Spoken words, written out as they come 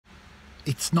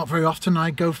It's not very often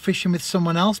I go fishing with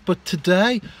someone else, but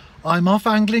today I'm off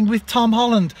angling with Tom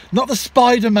Holland. Not the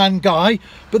Spider-Man guy,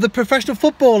 but the professional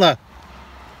footballer.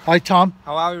 Hi Tom.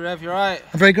 How are we, Rev? You alright?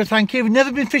 I'm very good, thank you. You've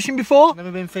never been fishing before?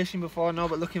 Never been fishing before, no,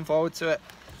 but looking forward to it.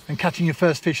 And catching your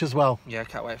first fish as well? Yeah,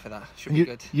 can't wait for that. Should be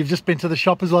good. You've just been to the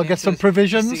shop as well, get some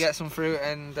provisions? Just to get some fruit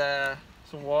and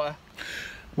some water.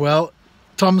 Well,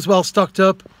 Tom's well stocked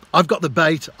up. I've got the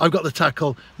bait, I've got the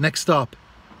tackle. Next stop,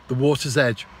 the water's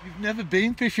edge. You've never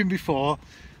been fishing before.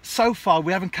 So far,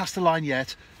 we haven't cast a line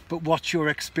yet, but what's your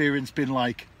experience been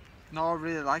like? No, I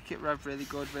really like it, Rev. Really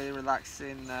good, really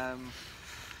relaxing.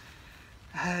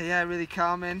 Yeah, really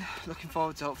calming. Looking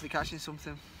forward to hopefully catching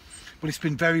something. Well, it's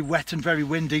been very wet and very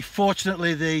windy.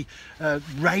 Fortunately, the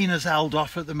rain has held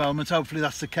off at the moment. Hopefully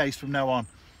that's the case from now on.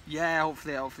 Yeah,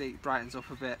 hopefully it brightens up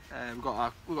a bit. We've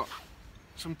got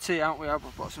some tea, haven't we? I've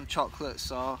got some chocolate,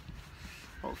 so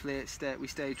hopefully we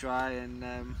stay dry and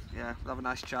yeah, we'll have a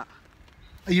nice chat.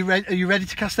 Are you ready? Are you ready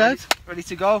to cast out? Ready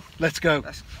to go. Let's go.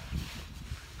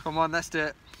 Come on, let's do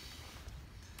it.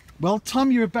 Well,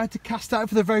 Tom, you're about to cast out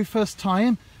for the very first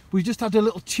time. We just had a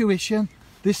little tuition.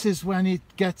 This is when it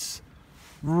gets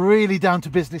really down to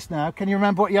business now. Can you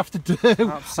remember what you have to do?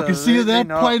 Absolutely I can see you there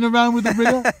not. playing around with the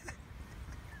reel.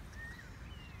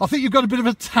 I think you've got a bit of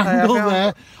a tangle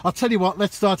there. I'll tell you what,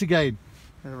 let's start again.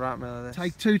 Right, middle of this.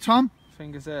 Take two, Tom.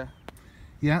 Fingers there.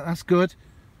 Yeah, that's good.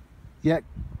 Yeah,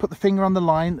 put the finger on the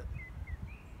line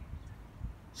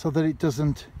so that it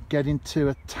doesn't get into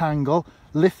a tangle.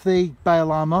 Lift the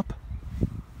bail arm up.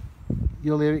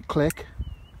 You'll hear it click.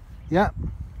 Yeah.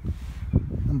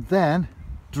 And then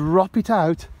drop it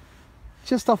out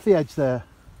just off the edge there.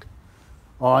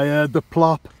 I heard the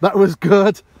plop. That was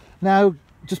good. Now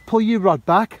just pull your rod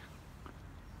back.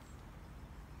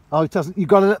 Oh, it doesn't. You've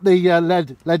got to let the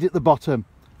lead at the bottom.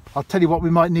 I'll tell you what, we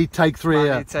might need take three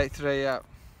here. Need take three, yeah.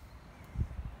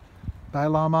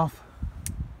 Bail arm off.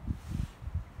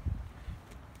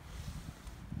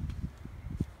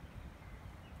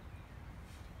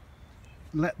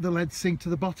 Let the lead sink to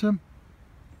the bottom.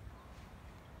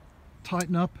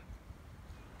 Tighten up.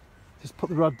 Just put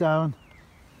the rod down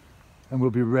and we'll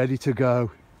be ready to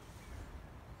go.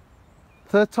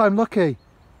 Third time lucky,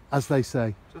 as they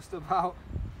say. Just about.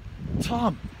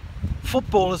 Tom,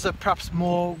 footballers are perhaps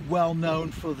more well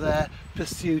known for their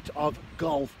pursuit of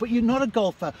golf, but you're not a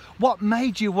golfer. What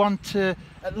made you want to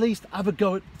at least have a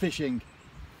go at fishing?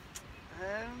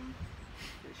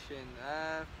 Fishing.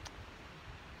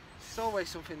 It's always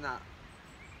something that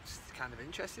just kind of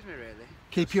interested me, really.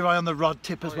 Keep your eye on the rod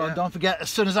tip as well. Yeah. Don't forget, as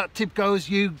soon as that tip goes,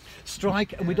 you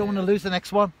strike, and we don't want to lose the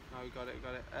next one. No, got it.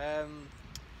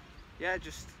 Yeah,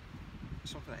 just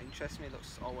something that interests me.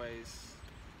 Looks always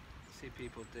see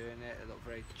people doing it. They look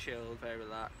very chilled, very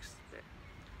relaxed. Bit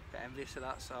envious of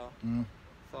that, so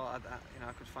thought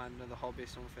I could find another hobby,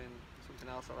 something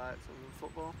else I liked other than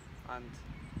football. And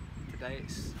today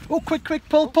it's quick,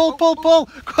 pull. Go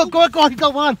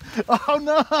on. Oh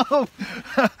no!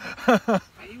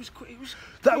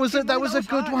 That was a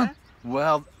good one.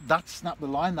 Well, that snapped the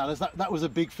line. That was a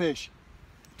big fish.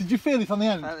 Did you feel it on the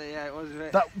end? Yeah, it was a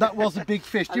bit. That was a big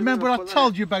fish. Do you remember when I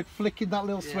told you about flicking that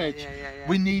little switch? Yeah.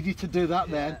 We needed to do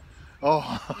that then.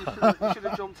 Oh. You should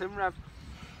have jumped in, Rev.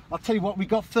 I'll tell you what, we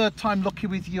got third time lucky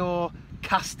with your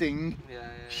casting.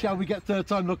 Shall we get third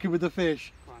time lucky with the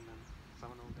fish?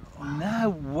 Come on, then. Now,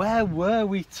 where were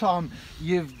we, Tom?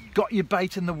 You've got your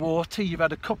bait in the water, you've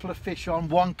had a couple of fish on,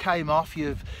 one came off,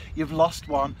 you've lost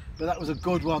one, but that was a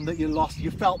good one that you lost.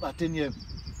 You felt that, didn't you?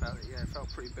 Felt it, yeah, it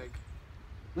felt pretty big.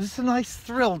 Was this a nice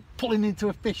thrill, pulling into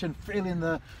a fish and feeling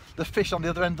the fish on the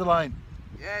other end of the line?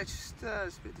 Yeah, it's just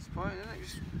it's a bit disappointing, isn't it?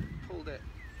 Just pulled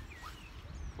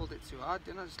it too hard,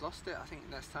 didn't I? Just lost it. I think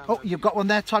next time. Oh, you've got one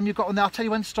there, Tom. You've got one there. I'll tell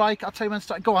you when to strike.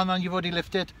 Go on, then. You've already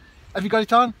lifted. Have you got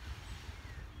it on?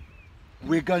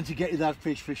 We're going to get you that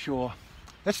fish for sure.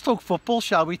 Let's talk football,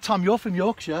 shall we? Tom, you're from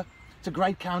Yorkshire. It's a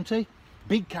great county,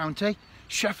 big county.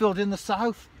 Sheffield in the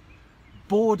south,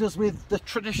 borders with the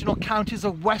traditional counties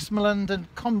of Westmoreland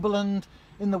and Cumberland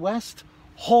in the west,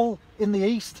 Hull in the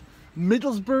east,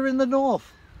 Middlesbrough in the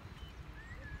north.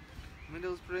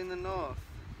 Middlesbrough in the north.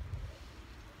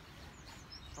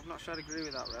 I'm not sure I'd agree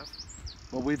with that, Rev.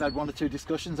 Well, we've had one or two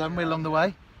discussions, haven't we, along the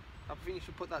way? I think you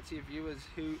should put that to your viewers.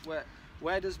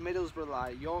 Where does Middlesbrough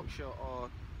lie? Yorkshire or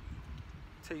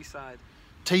Teesside?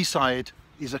 Teesside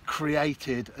is a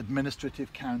created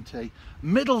administrative county.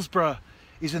 Middlesbrough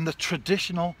is in the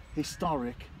traditional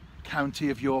historic county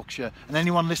of Yorkshire, and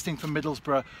anyone listening from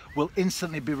Middlesbrough will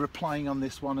instantly be replying on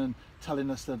this one and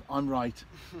telling us that I'm right.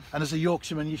 And as a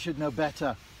Yorkshireman, you should know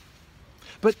better.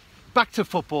 But back to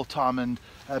football, Tom, and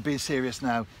being serious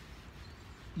now.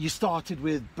 you started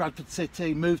with Bradford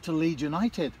City, moved to Leeds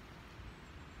United.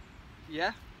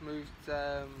 Yeah, moved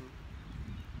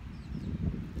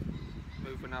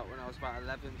when I was about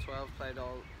 11, 12. Played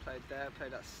there.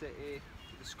 Played at City.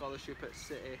 Did a scholarship at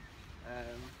City.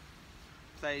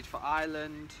 Played for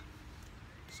Ireland.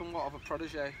 Somewhat of a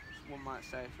protege, one might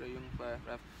say, for a young player.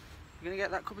 Rev, you gonna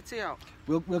get that cup of tea out?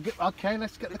 We'll get. Okay,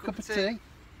 let's get the cup of tea.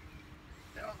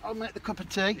 I'll make the cup of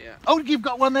tea. Yeah. Oh, you've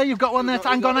got one there. You've got one there.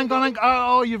 Hang on.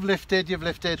 Oh, you've lifted. You've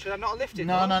lifted. Should I not have lifted?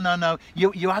 No.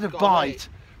 You had a bite,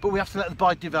 but we have to let the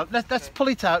bite develop. Let's pull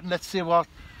it out and let's see what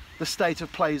the state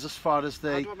of play is as far as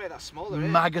the How do I make that smaller,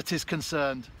 maggot is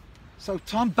concerned. So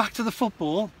Tom, back to the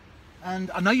football, and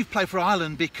I know you've played for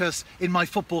Ireland because in my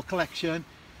football collection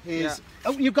is. Yeah.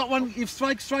 Oh, you've got one. You've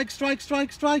strike.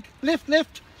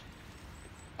 Lift.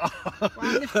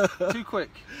 Too quick.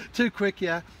 Too quick,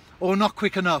 yeah. Or not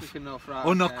quick enough. Quick enough, right?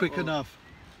 Or not quick enough.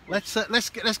 Let's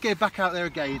get back out there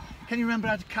again. Can you remember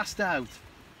how to cast out?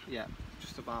 Yeah,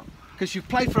 just about. Because you've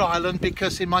played for Ireland,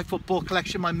 because in my football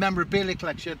collection, my memorabilia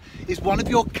collection, is one of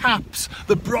your caps.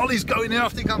 The brolly's going in. I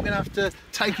think I'm going to have to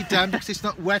take it down because it's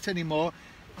not wet anymore.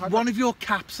 One of your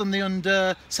caps on the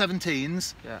under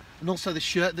 17s, yeah, and also the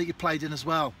shirt that you played in as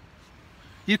well.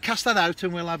 You cast that out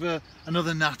and we'll have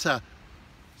another natter.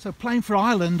 So playing for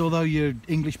Ireland, although you're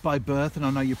English by birth, and I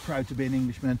know you're proud to be an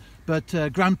Englishman, but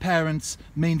grandparents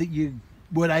mean that you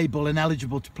were able and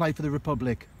eligible to play for the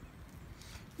Republic.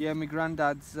 Yeah, my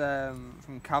granddad's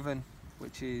from Cavan,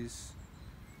 which is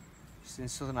just in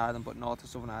Southern Ireland, but north of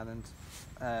Southern Ireland.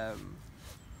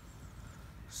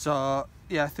 So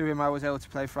yeah, through him I was able to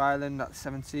play for Ireland at the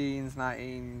 17s,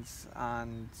 19s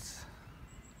and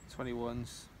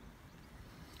 21s.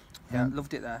 Yeah,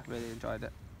 loved it there, really enjoyed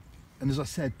it. And as I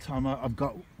said, Tom, I've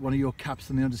got one of your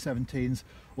caps on the under 17s,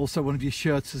 also one of your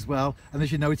shirts as well. And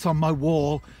as you know, it's on my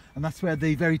wall, and that's where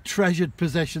the very treasured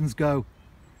possessions go.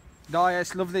 No, yeah,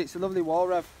 it's lovely. It's a lovely wall,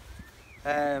 Rev.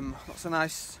 Lots of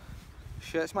nice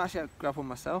shirts. Might actually grab one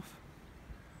myself.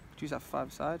 Could use that for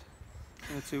 5-a-side.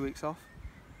 In 2 weeks off.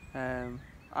 And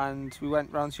we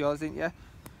went round to yours, didn't you?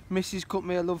 Mrs. cut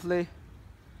me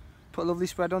put a lovely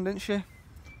spread on, didn't she?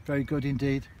 Very good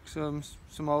indeed. Some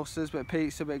oysters, bit of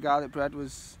pizza, bit of garlic bread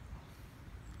was,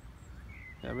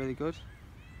 yeah, really good.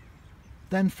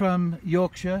 Then from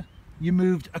Yorkshire, you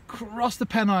moved across the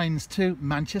Pennines to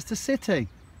Manchester City.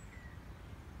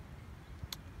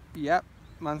 Yep,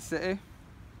 Man City.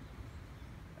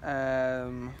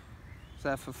 Was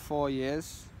there for 4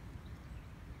 years.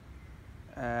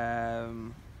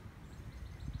 1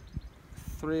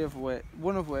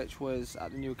 of which was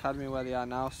at the new academy where they are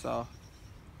now. So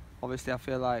obviously, I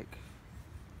feel like.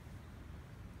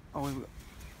 Oh, did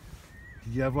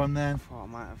you have one then? I thought I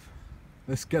might have.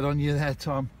 Let's get on you there,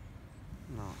 Tom.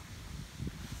 No.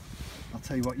 I'll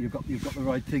tell you what, you've got the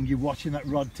right thing. You're watching that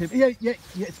rod tip. Yeah,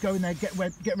 it's going there. Get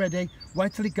ready.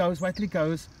 Wait till it goes.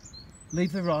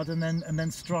 Leave the rod and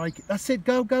then strike. That's it.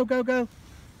 Go.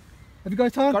 Have you got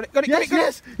it on? Got it.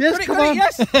 Yes. Come on.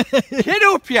 Yes. Get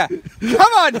up, yeah.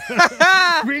 Come on.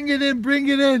 Bring it in. Bring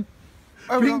it in.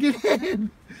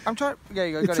 I'm trying. Yeah,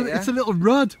 you got it. Yeah. It's a little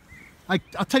rod.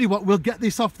 I'll tell you what. We'll get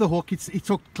this off the hook. It's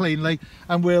hooked cleanly,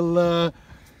 and we'll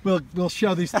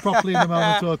show this properly in a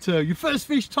moment or two. Your first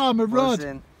fish, Tom, a rod.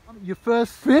 Buzzing. Your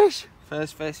first fish?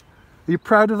 First fish. Are you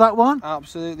proud of that one?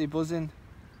 Absolutely buzzing.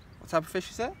 What type of fish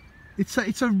is it?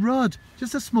 It's a rod,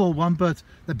 just a small one, but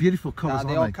they're beautiful colours,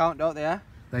 They all count, don't they? Yeah?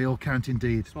 They all count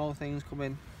indeed. Small things come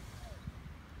in.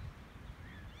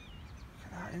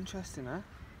 Look at that, interesting, huh?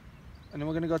 And then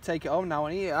we're going to go take it home now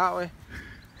and eat it, aren't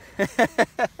we?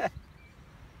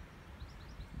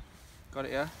 Got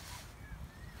it, yeah?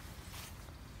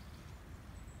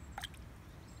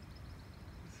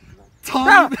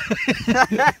 Tom!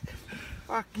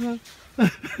 Fuck.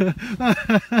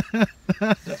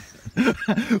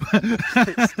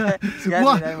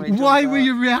 Why were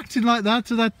you reacting like that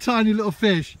to that tiny little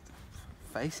fish?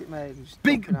 Face it, mate.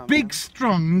 Big,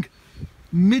 strong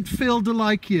midfielder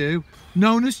like you,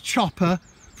 known as Chopper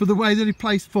for the way that he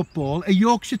plays football, a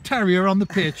Yorkshire Terrier on the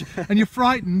pitch, and you're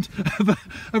frightened of a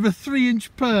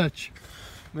 3-inch perch.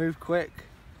 Move quick.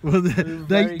 Well,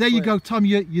 there you go, Tom.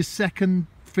 Your second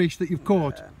fish that you've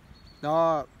caught.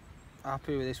 No,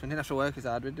 happy with this one. Didn't have to work as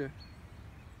hard, did you?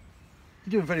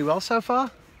 You're doing very well so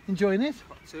far. Enjoying it?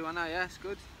 Got 2 on now, yeah, it's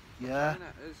good. Yeah.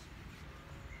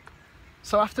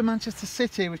 So after Manchester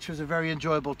City, which was a very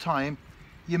enjoyable time,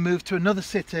 you moved to another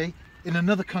city in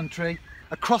another country,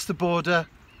 across the border,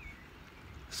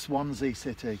 Swansea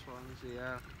City. Swansea,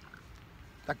 yeah.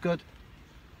 That good?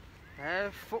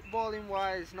 Footballing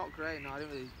wise, not great. No, I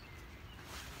didn't really.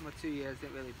 For my 2 years,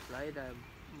 didn't really play them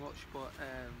much, but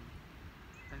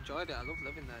enjoyed it. I love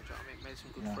living there. Do you know what I mean? Made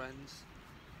some good Yeah. friends.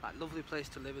 Like, lovely place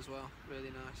to live as well. Really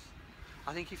nice.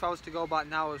 I think if I was to go back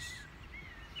now as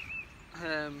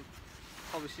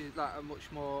obviously like a much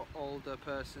more older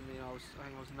person, you know, I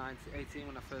think I was 18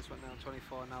 when I first went there. I'm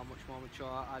 24 now, much more mature.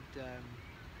 I'd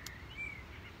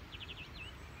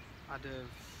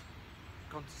have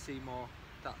gone to see more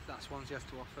that Swansea has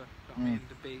to offer. You know what I mean?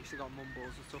 The beach, they got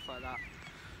mumbles and stuff like that.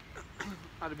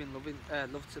 I'd have been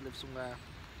loved to live somewhere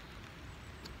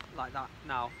like that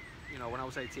now. You know, when I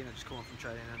was 18, I just come home from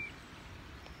training and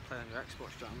play on your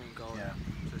Xbox. Do you know what I mean? Go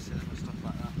to the cinema and stuff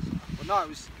like that. So, but no, it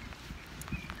was.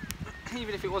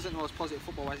 Even if it wasn't the most positive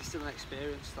football-wise, it's still an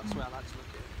experience. That's the way I like to look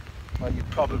at it. Well, you'd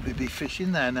probably be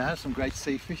fishing there now. Some great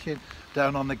sea fishing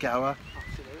down on the Gower.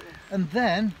 Absolutely. And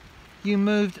then you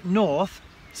moved north.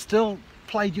 Still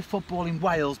played your football in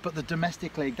Wales, but the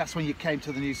domestic league. That's when you came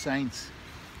to the New Saints.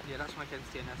 Yeah, that's when I came to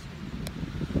TNS.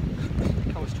 I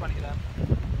think I was 20 then.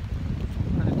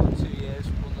 Had a good 2 years,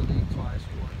 won the league twice,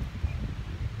 we won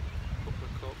a couple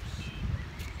of cups.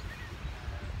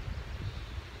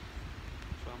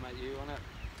 So I met you on it.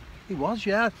 He was,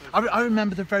 yeah. I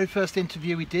remember the very first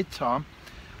interview we did, Tom.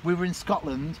 We were in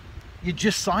Scotland. You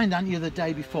just signed, hadn't you, the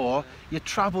day before? You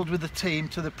travelled with the team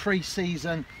to the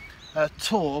pre-season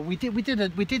tour. We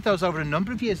did those over a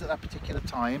number of years at that particular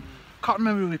time. Can't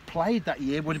remember who we played that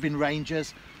year. Would have been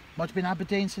Rangers, might have been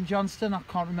Aberdeen, St Johnstone. I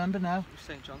can't remember now.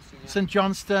 St Johnstone, yeah. St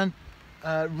Johnstone,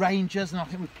 Rangers, and I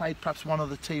think we played perhaps one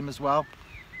other team as well.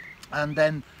 And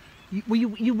then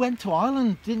you went to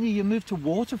Ireland, didn't you? You moved to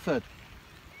Waterford.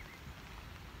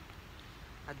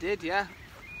 I did, yeah.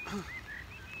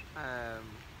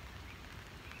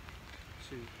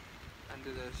 To end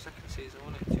of the second season,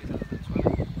 wasn't it?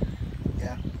 2020.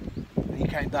 Yeah. And you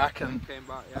came back, and Came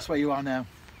back, yeah. that's where you are now.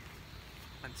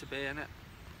 Meant to be, innit?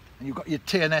 And you've got your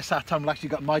TNS hat on. Well, actually,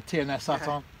 you've got my TNS hat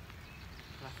on.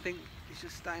 And I think it's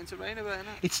just starting to rain a bit,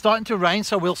 innit? It's starting to rain,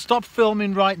 so we'll stop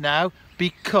filming right now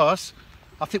because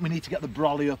I think we need to get the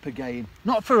brolly up again.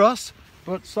 Not for us,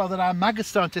 but so that our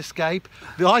maggots don't escape,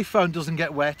 the iPhone doesn't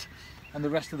get wet, and the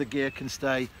rest of the gear can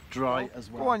stay dry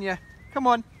as well. Go on, yeah. Come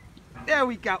on. There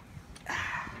we go.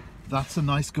 That's a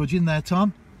nice gudgeon there,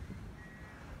 Tom.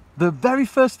 The very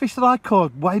first fish that I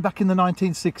caught way back in the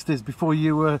 1960s, before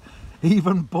you were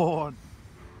even born.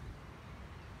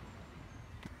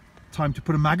 Time to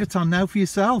put a maggot on now for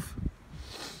yourself.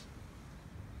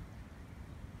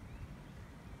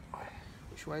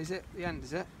 Which way is it? The end,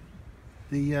 is it?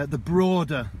 The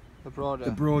broader. The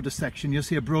broader section. You'll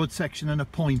see a broad section and a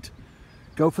point.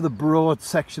 Go for the broad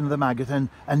section of the maggot and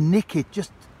nick it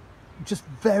just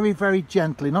very, very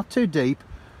gently, not too deep,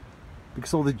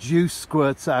 because all the juice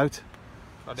squirts out.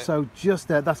 So just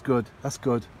there. That's good. That's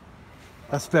good.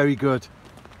 That's very good.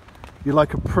 You're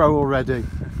like a pro already.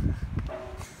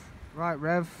 Right,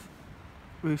 Rev.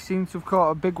 We seem to have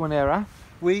caught a big one here, huh?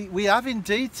 We have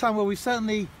indeed, Sam. Well, we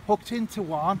certainly hooked into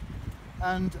one,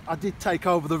 and I did take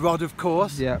over the rod, of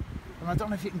course. Yeah. And I don't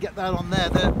know if you can get that on there,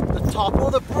 the top. Oh,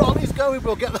 the brolly's going.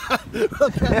 We'll get that. We'll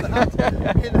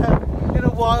get that in a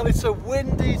while. It's a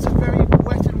windy. It's a very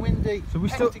wet and windy. So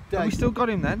have we still got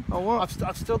him then, or what?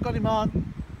 I've still got him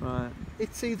on. Right.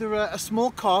 It's either a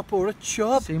small carp or a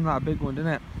chub. Seemed like a big one,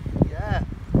 didn't it? Yeah.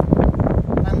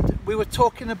 And we were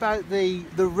talking about the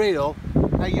reel.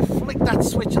 How you flick that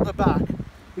switch at the back,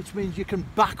 which means you can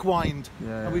backwind.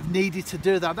 Yeah. And we've needed to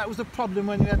do that. That was the problem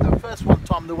when you had that first one,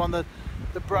 Tom, the one that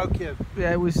broke you.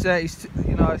 Yeah, it was. It's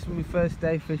my first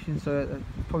day fishing, so it's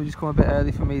probably just come a bit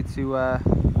early for me to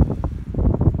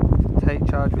take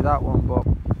charge with that one.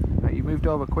 But you moved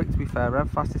over quick, to be fair, Rev.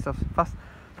 Fastest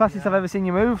I've ever seen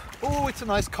you move. Oh, it's a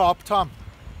nice carp, Tom.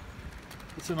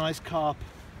 It's a nice carp.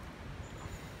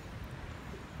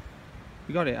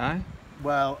 You got it, eh?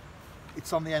 Well,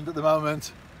 it's on the end at the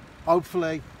moment.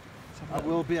 Hopefully, I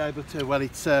will be able to. Well,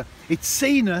 it's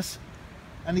seen us,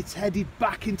 and it's headed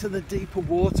back into the deeper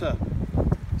water.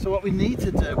 So what we need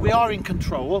to do, we are in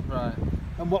control, right?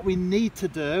 And what we need to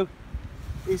do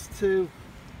is to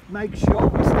make sure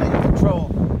we stay in control.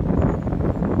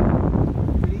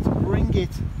 We need to bring it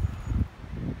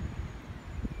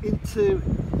into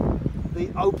the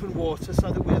open water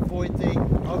so that we avoid the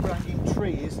overhanging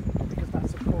trees, because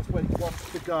that's of course where it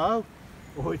wants to go.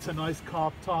 Oh, it's a nice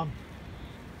carp, Tom.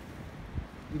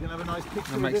 You're gonna have a nice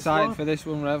picture. I'm excited for this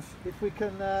one, Rev. If we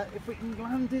can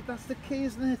land it, that's the key,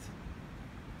 isn't it?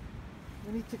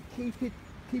 We need to keep it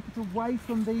away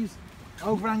from these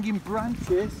overhanging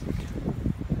branches.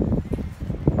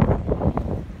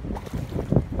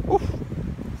 Oof.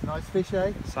 It's a nice fish,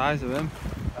 eh? Size of him.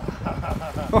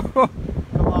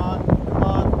 Come on,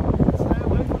 stay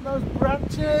away from those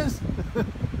branches.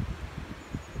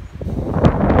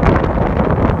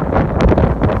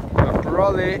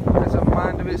 Luckily, it has a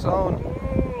mind of its own.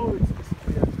 Oh, it's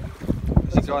disappeared.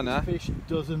 Is it gone now? Fish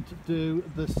doesn't do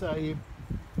the same.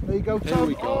 There you go, Here Tom.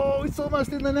 we go. Oh, it's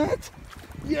almost in the net.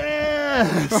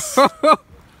 Yes! The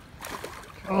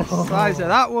size of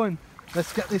that one.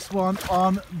 Let's get this one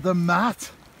on the mat,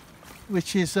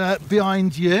 which is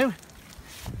behind you.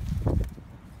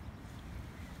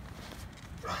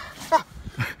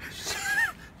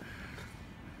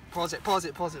 Pause it.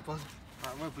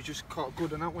 Right, well, we just caught a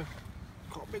good one, haven't we?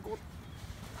 Caught a big one.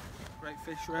 Great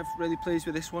fish, Rev. Really pleased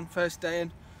with this one. First day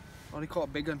in. Only caught a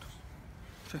big one.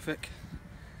 Terrific.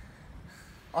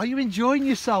 Are you enjoying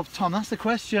yourself, Tom? That's the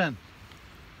question.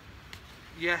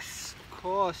 Yes, of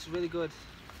course. Really good.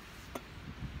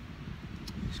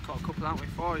 Just caught a couple, haven't we?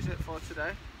 Four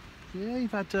today? Yeah,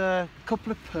 you've had a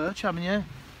couple of perch, haven't you?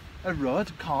 A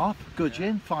rudd, carp,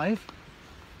 gudgeon, 5.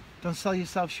 Don't sell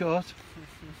yourself short.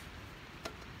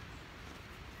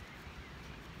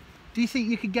 Do you think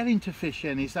you could get into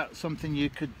fishing? Is that something you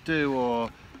could do, or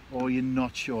you're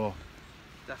not sure?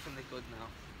 Definitely good now.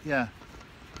 Yeah.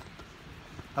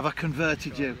 Have I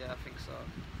converted you? Yeah, I think so.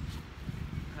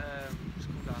 Just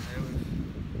come down here.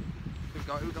 We've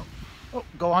got. Oh,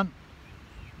 go on.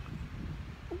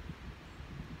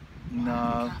 No.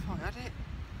 I had it.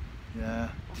 Yeah.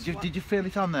 Did you feel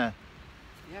it on there?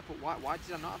 Yeah, but why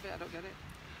did I not have it? I don't get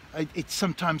it. It's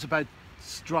sometimes about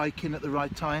striking at the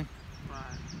right time.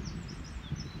 Right.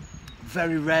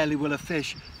 Very rarely will a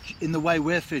fish, in the way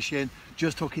we're fishing,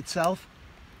 just hook itself.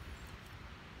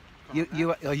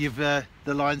 The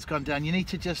line's gone down. You need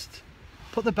to just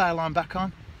put the bail line back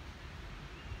on,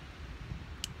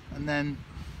 and then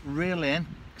reel in.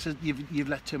 So you've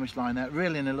let too much line out.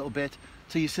 Reel in a little bit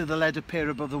till you see the lead appear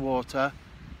above the water.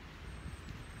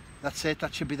 That's it.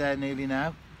 That should be there nearly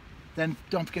now. Then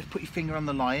don't forget to put your finger on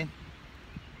the line.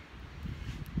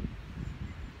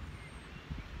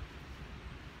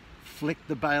 Flick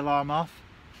the bail arm off.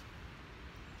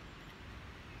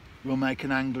 We'll make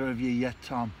an angler of you yet,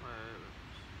 Tom.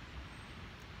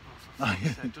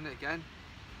 I've done it again.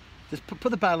 Just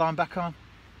put the bail line back on.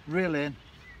 Reel in.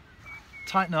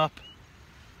 Tighten up.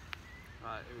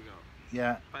 Right, here we go.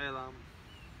 Yeah. Bail arm.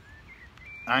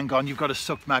 Hang on, you've got a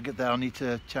sucked maggot there. I need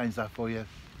to change that for you.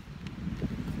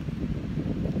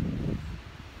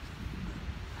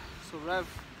 So Rev,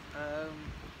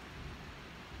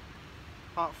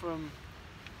 apart from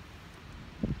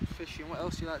fishing, what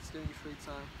else do you like to do in your free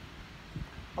time?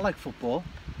 I like football.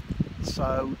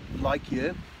 So, like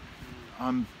you,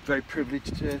 I'm very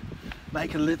privileged to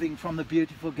make a living from the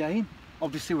beautiful game.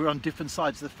 Obviously, we're on different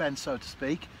sides of the fence, so to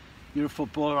speak. You're a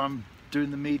footballer, I'm doing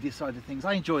the media side of things.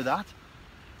 I enjoy that.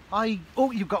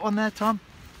 Oh, you've got one there, Tom.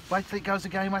 Wait till it goes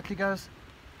again, wait till it goes.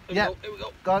 Here we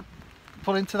go. Go on,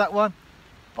 pull into that one.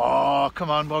 Oh, come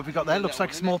on, what have we got there? Looks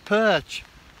like a small perch.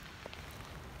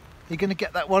 You're going to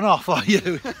get that one off, are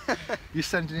you? You're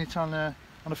sending it on a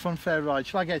fun fair ride.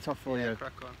 Shall I get it off for you?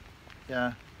 Crack on.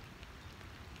 Yeah.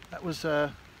 That was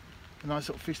a nice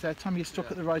little fish there. Tom, you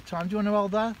struck at the right time. Do you want to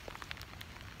hold that?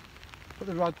 Put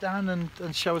the rod down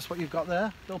and show us what you've got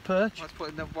there. Little perch. Let's put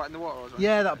it in the water or something?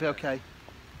 Yeah, that'll be okay.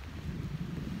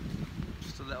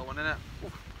 Just a little one, innit?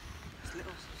 Oh, it's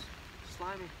little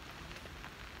slimy.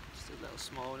 Just a little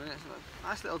small one, innit? It's a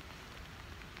nice little.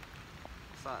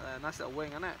 What's that there? Nice little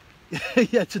wing, isn't it?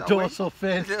 Yeah, it's a dorsal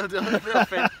fin. Little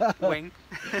fin. Wing.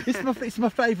 It's my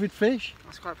favourite fish.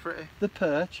 That's quite pretty. The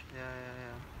perch.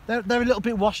 Yeah. They're a little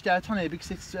bit washed out on here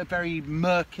because it's a very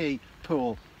murky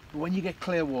pool. But when you get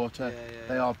clear water,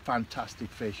 they are fantastic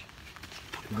fish.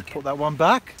 You can put that one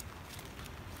back.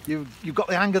 You've got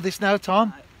the hang of this now,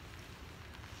 Tom.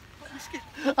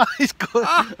 It's good.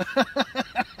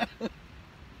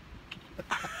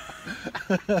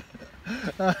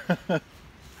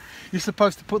 You're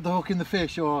supposed to put the hook in the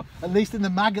fish, or at least in the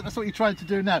maggot. That's what you're trying to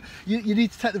do now. You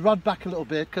need to take the rod back a little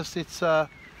bit because it's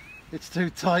too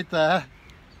tight there.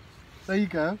 There you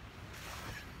go.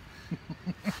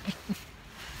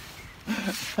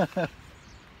 What a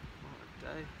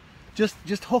day.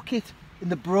 Just hook it in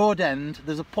the broad end.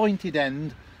 There's a pointed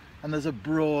end and there's a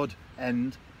broad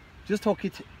end. Just hook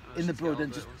it in the broad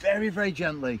end, just very, very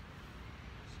gently.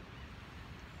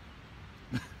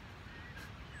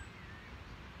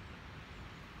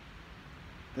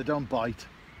 They don't bite.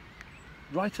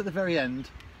 Right at the very end,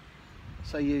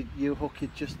 so you hook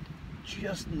it, just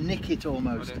nick it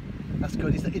almost. That's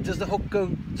good. Does the hook go?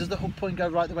 Does the hook point go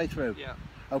right the way through? Yeah.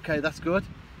 Okay, that's good.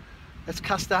 Let's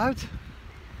cast out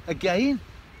again.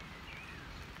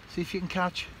 See if you can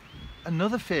catch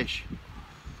another fish.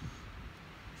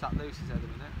 Is that loose? Is that a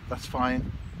minute? That's fine.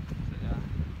 So, yeah.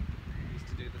 Needs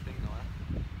to do the thing though.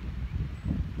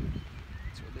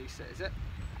 To release it, is it?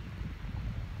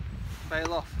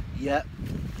 Bail off. Yeah,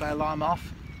 bail arm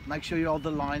off. Make sure you hold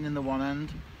the line in the one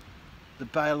end. The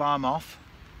bail arm off.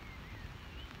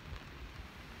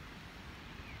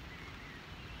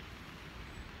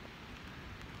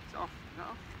 It's off. Is that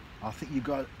off? I think you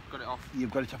got Got it off.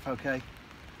 You've got it off okay.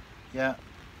 Yeah.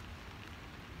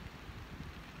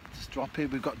 Just drop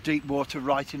it. We've got deep water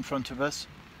right in front of us.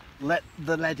 Let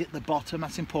the lead hit the bottom.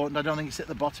 That's important. I don't think it's at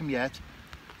the bottom yet.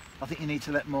 I think you need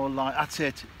to let more line. That's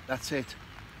it. That's it.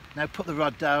 Now put the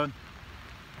rod down.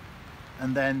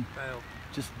 And then Bail.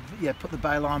 just, yeah, put the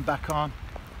bail arm back on.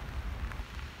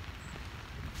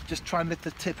 Just try and lift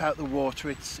the tip out the water.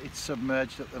 It's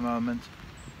submerged at the moment.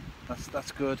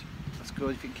 That's good. That's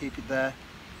good. If you can keep it there,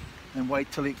 and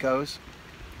wait till it goes.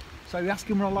 So you're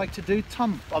asking what I like to do,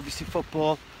 Tom? Obviously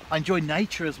football. I enjoy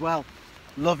nature as well.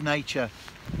 Love nature.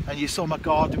 And you saw my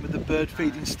garden with the bird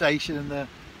feeding station and the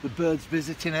birds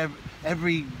visiting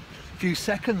every few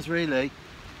seconds really.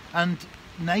 And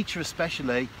nature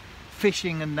especially,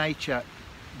 fishing and nature,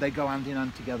 they go hand in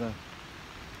hand together.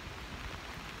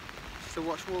 Still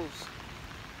watch wolves?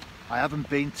 I haven't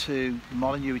been to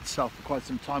Molyneux itself for quite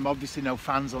some time. Obviously no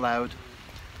fans allowed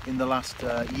in the last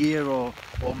year or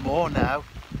more now.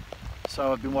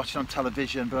 So I've been watching on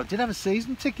television, but I did have a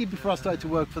season ticket before I started to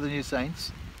work for the New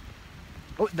Saints.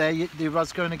 Oh, there, the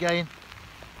rod's going again.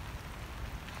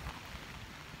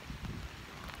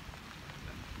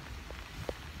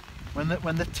 When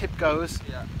the tip goes,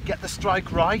 Yeah. get the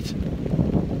strike right. Sometimes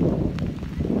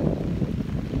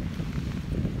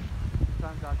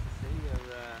hard to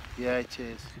see. Yeah, it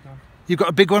is. You've got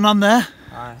a big one on there.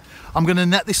 Aye. I'm going to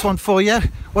net this one for you.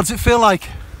 What does it feel like?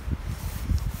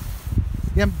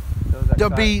 Yeah,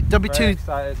 don't be too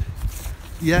excited.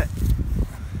 Yeah.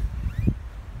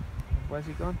 Where's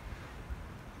he gone?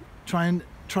 Try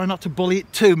not to bully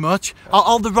it too much. I'll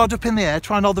hold the rod up in the air.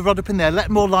 Try and hold the rod up in there. Let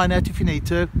more line out if you need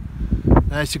to.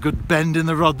 There's a good bend in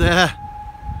the rod there.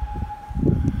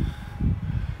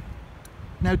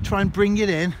 Now try and bring it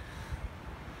in.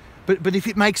 But if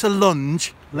it makes a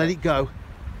lunge, let it go.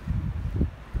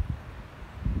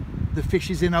 The fish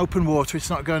is in open water. It's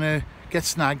not going to get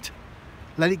snagged.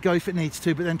 Let it go if it needs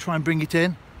to, but then try and bring it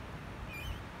in. Do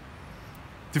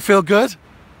you feel good?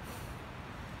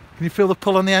 Can you feel the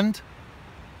pull on the end?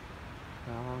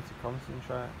 No, I want to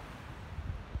concentrate.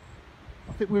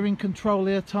 I think we're in control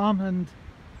here, Tom, and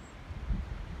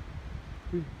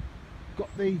we've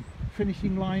got the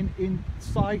finishing line in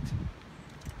sight.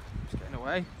 Just getting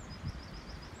away.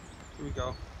 Here we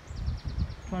go.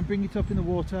 Try and bring it up in the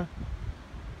water,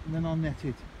 and then I'll net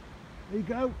it. There you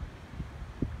go.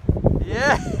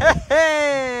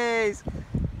 Yes!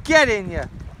 Get in you!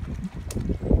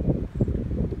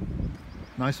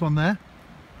 Nice one there.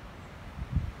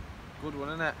 Good one,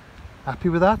 isn't it? Happy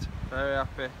with that? Very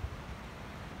happy.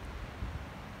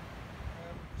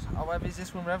 How heavy is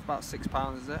this one, Rev? About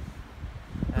 £6, is it?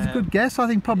 That's a good guess. I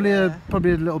think probably yeah. a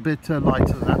little bit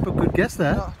lighter than that, but good guess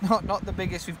there. Not the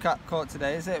biggest we've caught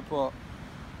today, is it? But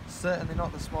certainly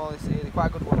not the smallest either.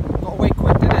 Quite a good one. Got away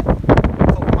quick, didn't it?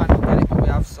 Thought we might not get it, but we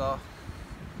have, so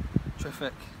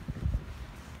terrific.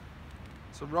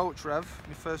 So roach, Rev.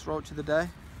 Your first roach of the day.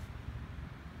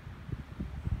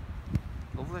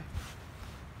 Lovely.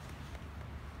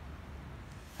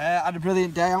 Had a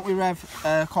brilliant day, haven't we, Rev?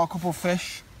 Caught a couple of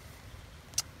fish.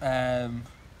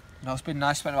 It's been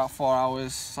nice. Spent about 4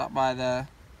 hours sat by the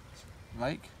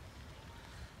lake.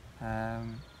 Very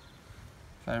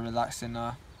relaxing.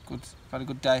 Good. Had a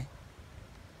good day.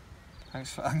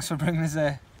 Thanks for bringing us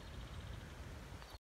here.